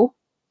you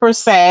per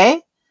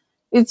se.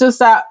 It's just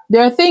that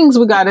there are things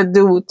we got to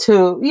do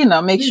to,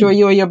 make sure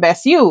you're your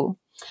best you.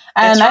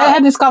 And I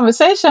had this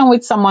conversation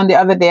with someone the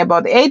other day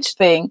about the age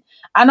thing.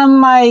 And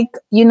I'm like,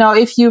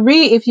 if you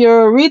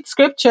read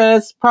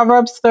scriptures,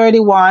 Proverbs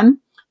 31,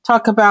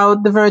 talk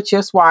about the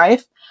virtuous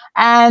wife.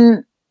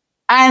 And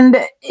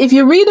if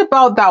you read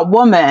about that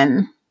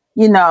woman,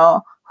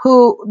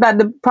 who that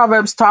the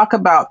Proverbs talk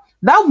about,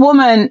 that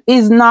woman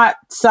is not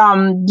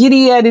some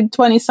giddy-headed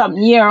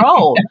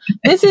 20-something-year-old.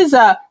 This is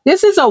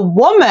a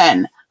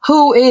woman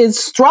who is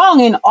strong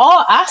in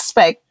all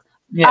aspects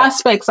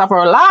of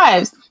her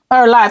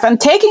life,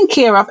 and taking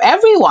care of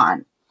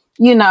everyone,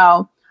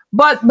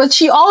 but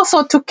she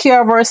also took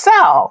care of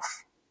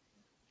herself.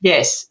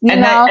 Yes.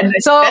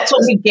 So that's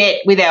what we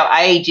get with our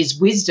age, is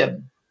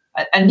wisdom.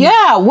 And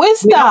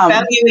wisdom. We're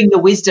valuing the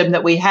wisdom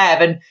that we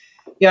have. And,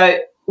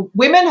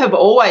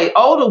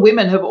 older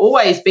women have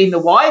always been the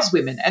wise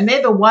women, and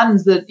they're the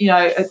ones that,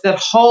 that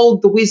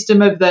hold the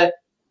wisdom of the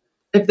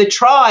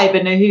tribe,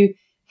 and who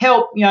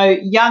help,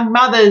 young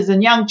mothers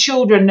and young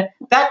children.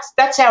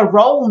 That's our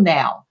role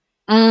now.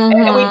 And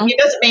it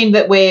doesn't mean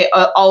that we're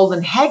old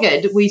and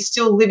haggard. We're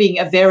still living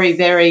a very,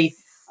 very,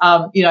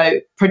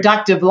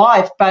 productive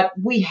life, but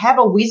we have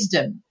a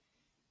wisdom.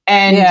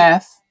 And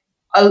Yes.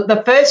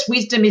 The first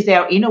wisdom is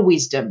our inner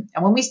wisdom.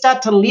 And when we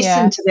start to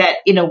listen to that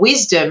inner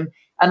wisdom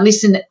and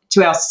listen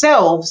to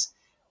ourselves,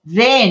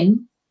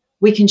 then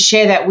we can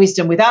share that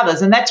wisdom with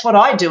others. And that's what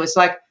I do. It's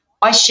like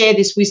I share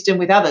this wisdom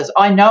with others.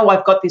 I know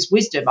I've got this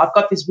wisdom. I've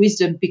got this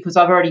wisdom because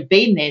I've already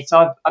been there.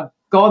 So I've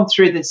gone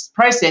through this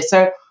process.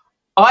 So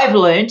I've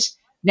learned,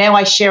 now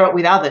I share it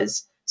with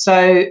others.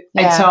 And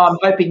so I'm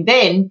hoping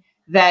then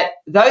that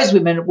those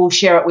women will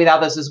share it with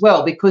others as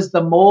well, because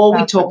the more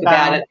we talk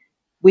about it,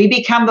 we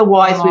become the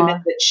wise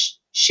women that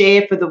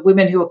share for the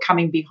women who are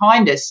coming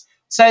behind us,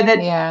 so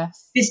that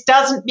this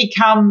doesn't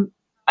become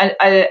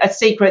a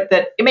secret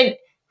that,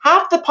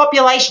 half the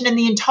population in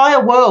the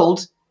entire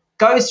world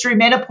goes through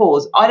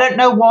menopause. I don't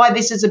know why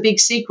this is a big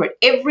secret.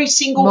 Every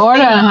single more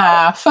than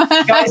half goes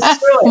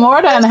through it.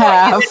 More than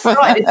half. That's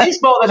right. It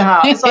is more than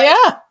half. It's like,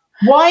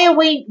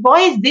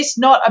 why is this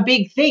not a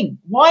big thing?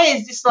 Why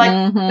is this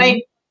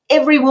like,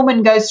 every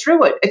woman goes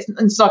through it.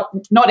 It's like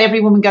not every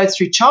woman goes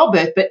through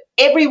childbirth, but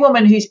every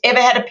woman who's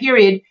ever had a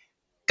period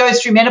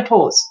goes through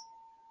menopause.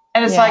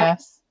 And it's like,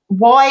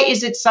 why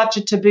is it such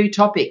a taboo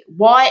topic?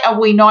 Why are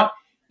we not,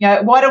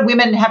 why do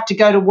women have to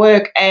go to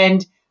work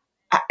and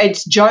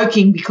it's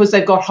joking because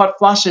they've got hot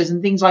flushes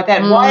and things like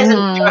that? Why isn't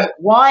it joke?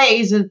 Why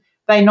isn't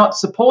they not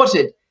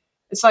supported?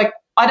 It's like,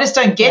 I just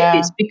don't get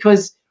this,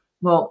 because,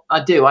 well,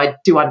 I do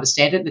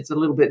understand it. It's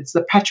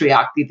the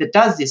patriarchy that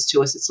does this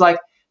to us. It's like,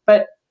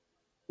 but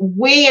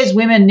we as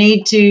women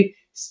need to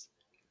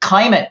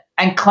claim it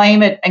and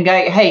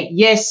go, hey,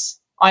 yes,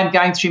 I'm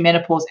going through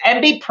menopause,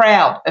 and be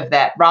proud of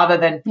that, rather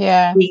than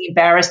being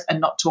embarrassed and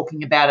not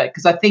talking about it.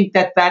 Because I think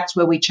that's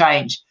where we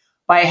change,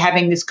 by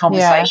having this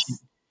conversation.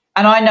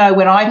 And I know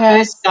when I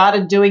first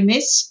started doing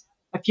this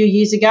a few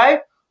years ago,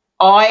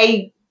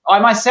 I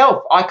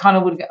myself, I kind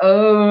of would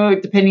go,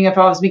 depending if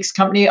I was mixed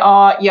company,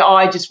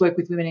 I just work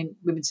with women in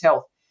women's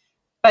health.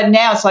 But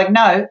now it's like,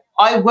 no,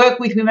 I work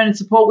with women and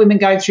support women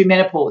going through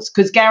menopause,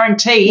 because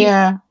guaranteed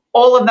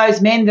all of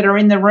those men that are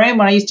in the room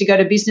when I used to go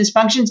to business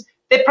functions,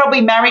 they're probably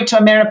married to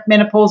a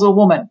menopausal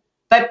woman.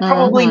 They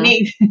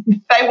probably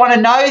they want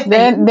to know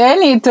things. They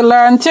need to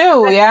learn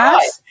too, Right.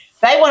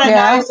 They want to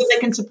know so they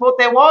can support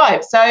their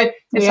wives. So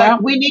it's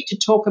like, we need to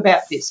talk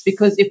about this,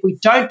 because if we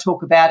don't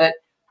talk about it,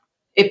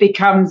 it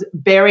becomes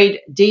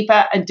buried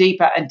deeper and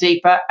deeper and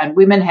deeper, and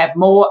women have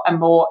more and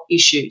more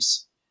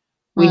issues.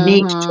 We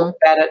need to talk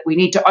about it. We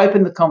need to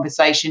open the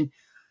conversation.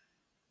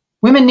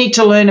 Women need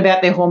to learn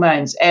about their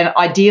hormones, and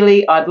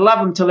ideally I'd love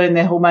them to learn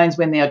their hormones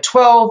when they're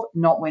 12,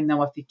 not when they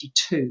were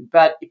 52.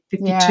 But if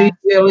 52 is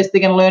the earliest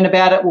they're going to learn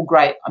about it, well,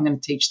 great. I'm going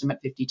to teach them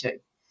at 52.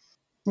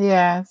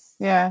 Yes.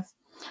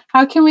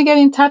 How can we get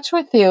in touch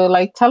with you?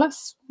 Like, tell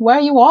us where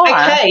you are.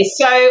 Okay,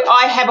 so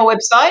I have a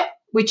website,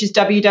 which is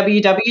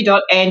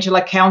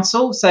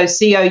www.angelacounsel, so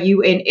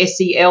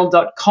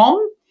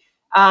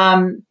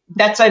counsel.com.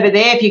 That's over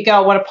there. If you go,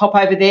 I want to pop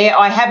over there.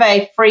 I have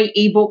a free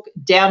ebook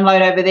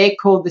download over there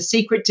called The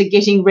Secret to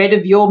Getting Rid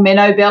of Your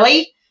Menno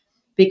Belly,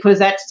 because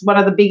that's one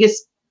of the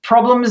biggest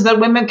problems that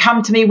women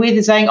come to me with,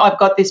 is saying, I've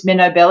got this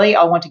menno belly,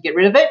 I want to get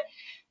rid of it.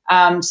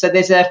 So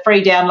there's a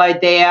free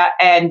download there.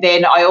 And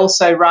then I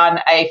also run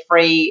a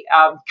free,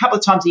 couple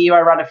of times a year,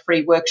 I run a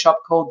free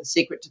workshop called The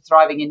Secret to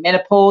Thriving in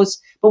Menopause.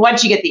 But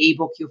once you get the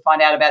ebook, you'll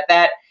find out about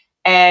that.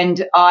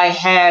 And I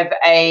have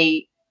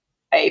a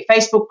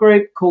Facebook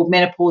group called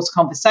Menopause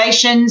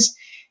Conversations,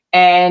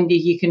 and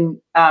you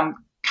can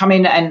come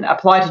in and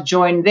apply to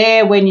join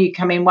there. When you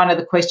come in, one of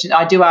the questions,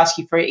 I do ask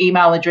you for your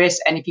email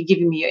address, and if you're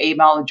giving me your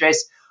email address,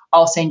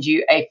 I'll send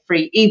you a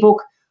free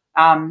ebook,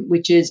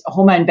 which is a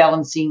hormone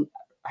balancing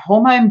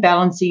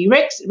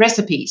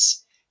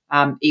recipes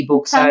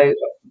ebook. Okay.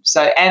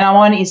 So, and I'm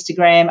on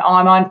Instagram,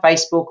 I'm on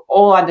Facebook,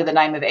 all under the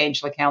name of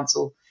Angela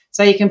Counsel.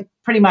 So you can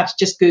pretty much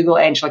just Google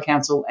Angela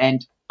Counsel,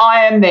 and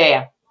I am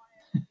there.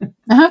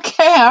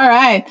 Okay, all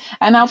right.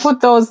 And I'll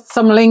put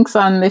some links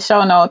on the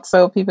show notes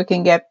so people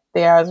can get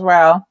there as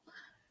well.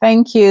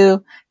 Thank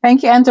you.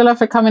 Thank you, Angela,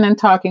 for coming and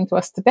talking to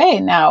us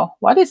today. Now,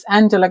 what is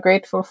Angela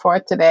grateful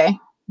for today?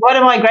 What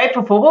am I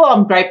grateful for? Well,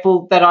 I'm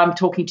grateful that I'm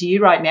talking to you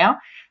right now.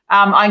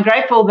 I'm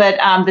grateful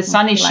that the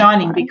sun is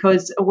shining,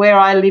 because where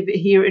I live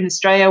here in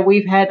Australia,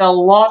 we've had a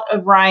lot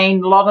of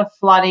rain, a lot of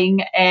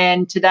flooding,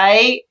 and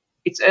today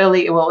it's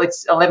early. Well,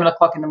 it's 11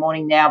 o'clock in the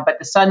morning now, but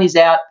the sun is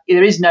out.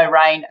 There is no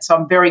rain, so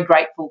I'm very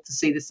grateful to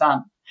see the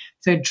sun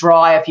to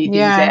dry a few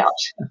things out.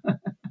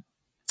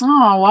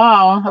 Oh,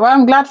 wow. Well,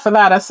 I'm glad for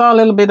that. I saw a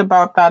little bit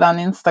about that on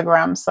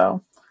Instagram,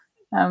 so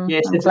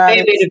yes, I'm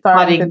glad it's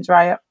starting to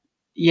dry up.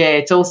 Yeah,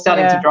 it's all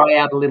starting to dry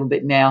out a little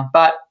bit now,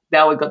 but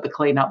now we've got the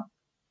cleanup.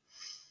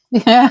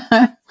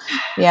 Yeah.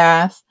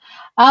 Yes.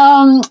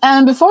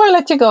 And before I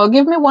let you go,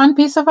 give me one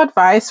piece of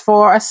advice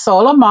for a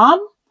solo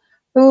mom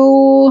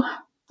who,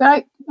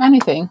 like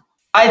anything.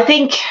 I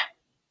think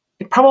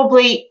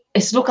probably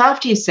is look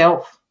after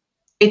yourself.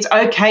 It's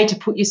okay to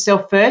put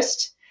yourself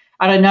first.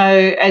 And I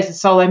know as a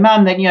solo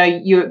mum that,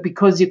 you're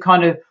because you're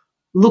kind of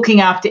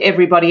looking after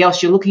everybody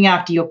else, you're looking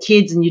after your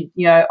kids and you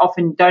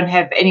often don't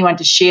have anyone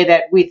to share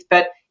that with.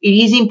 But it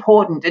is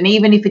important. And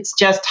even if it's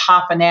just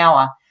half an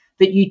hour,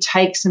 that you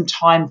take some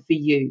time for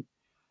you.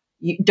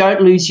 You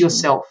don't lose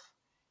yourself.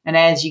 And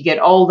as you get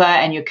older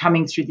and you're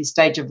coming through this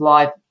stage of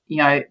life,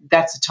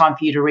 that's the time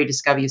for you to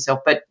rediscover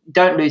yourself. But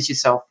don't lose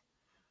yourself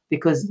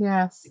because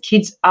Yes. the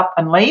kids up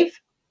and leave.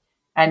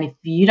 And if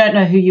you don't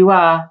know who you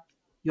are,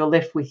 you're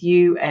left with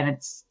you and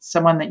it's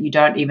someone that you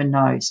don't even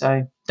know.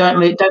 So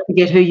don't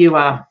forget who you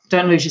are.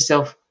 Don't lose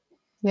yourself.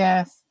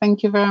 Yes.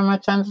 Thank you very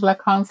much, Angela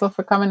Counsel,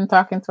 for coming and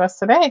talking to us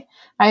today.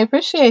 I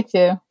appreciate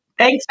you.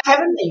 Thanks for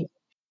having me.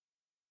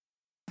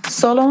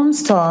 Solo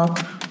Talk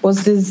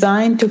was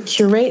designed to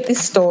curate the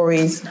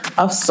stories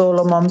of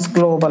solo moms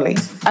globally.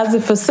 As a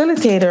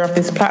facilitator of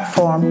this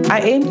platform,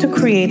 I aim to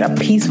create a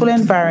peaceful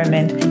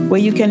environment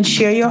where you can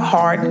share your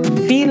heart,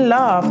 feel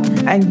loved,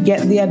 and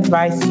get the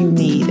advice you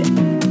need.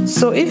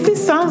 So if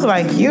this sounds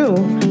like you,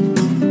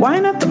 why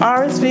not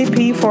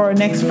RSVP for our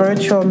next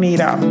virtual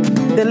meetup?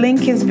 The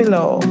link is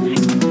below.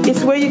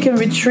 It's where you can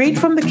retreat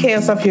from the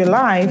chaos of your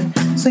life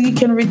so you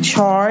can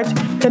recharge,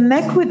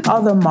 connect with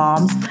other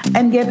moms,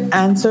 and get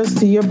answers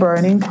to your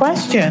burning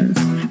questions.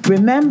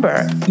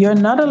 Remember, you're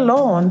not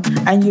alone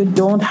and you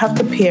don't have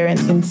to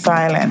parent in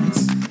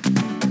silence.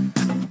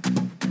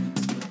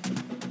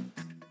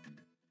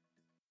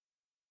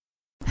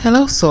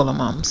 Hello, solo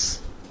moms.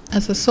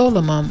 As a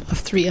solo mom of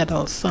 3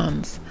 adult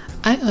sons,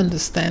 I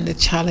understand the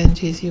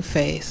challenges you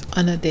face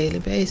on a daily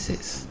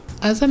basis.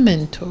 As a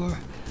mentor,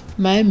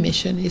 my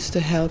mission is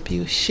to help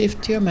you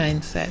shift your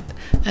mindset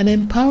and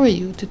empower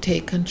you to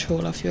take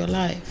control of your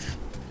life,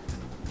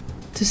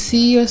 to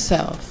see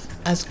yourself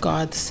as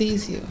God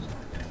sees you.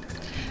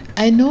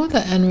 I know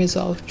that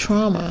unresolved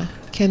trauma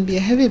can be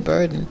a heavy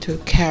burden to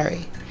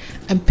carry,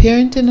 and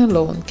parenting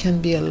alone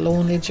can be a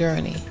lonely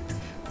journey,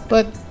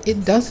 but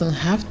it doesn't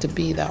have to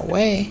be that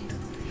way.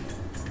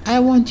 I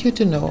want you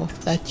to know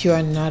that you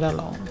are not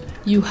alone.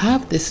 You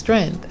have the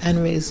strength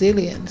and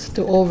resilience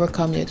to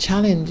overcome your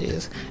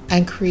challenges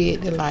and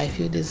create the life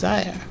you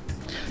desire.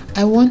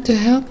 I want to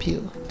help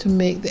you to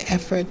make the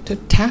effort to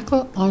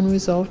tackle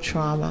unresolved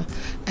trauma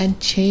and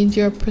change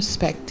your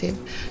perspective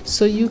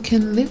so you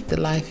can live the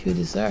life you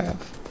deserve.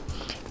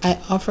 I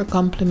offer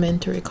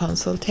complimentary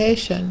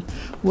consultation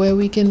where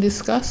we can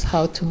discuss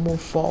how to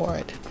move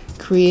forward,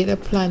 create a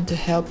plan to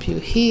help you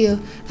heal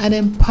and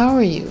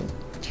empower you.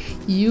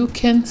 You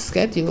can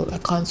schedule a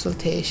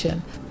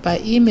consultation by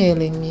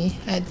emailing me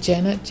at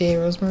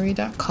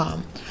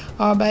jen@jrosemary.com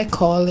or by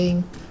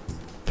calling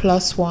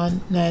 +1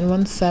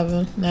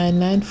 917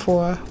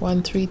 994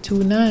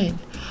 1329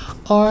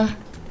 or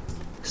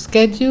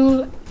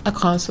schedule a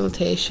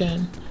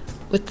consultation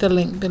with the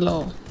link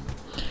below.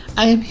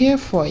 I am here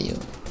for you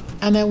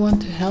and I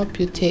want to help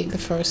you take the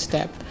first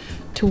step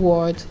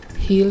towards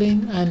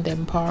healing and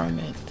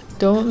empowerment.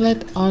 Don't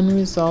let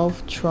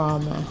unresolved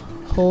trauma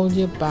hold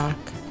you back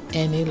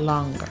any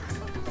longer.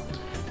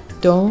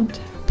 Don't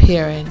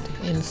parent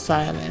in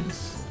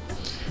silence.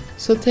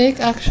 So take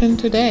action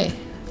today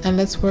and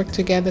let's work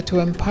together to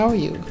empower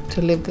you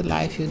to live the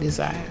life you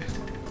desire.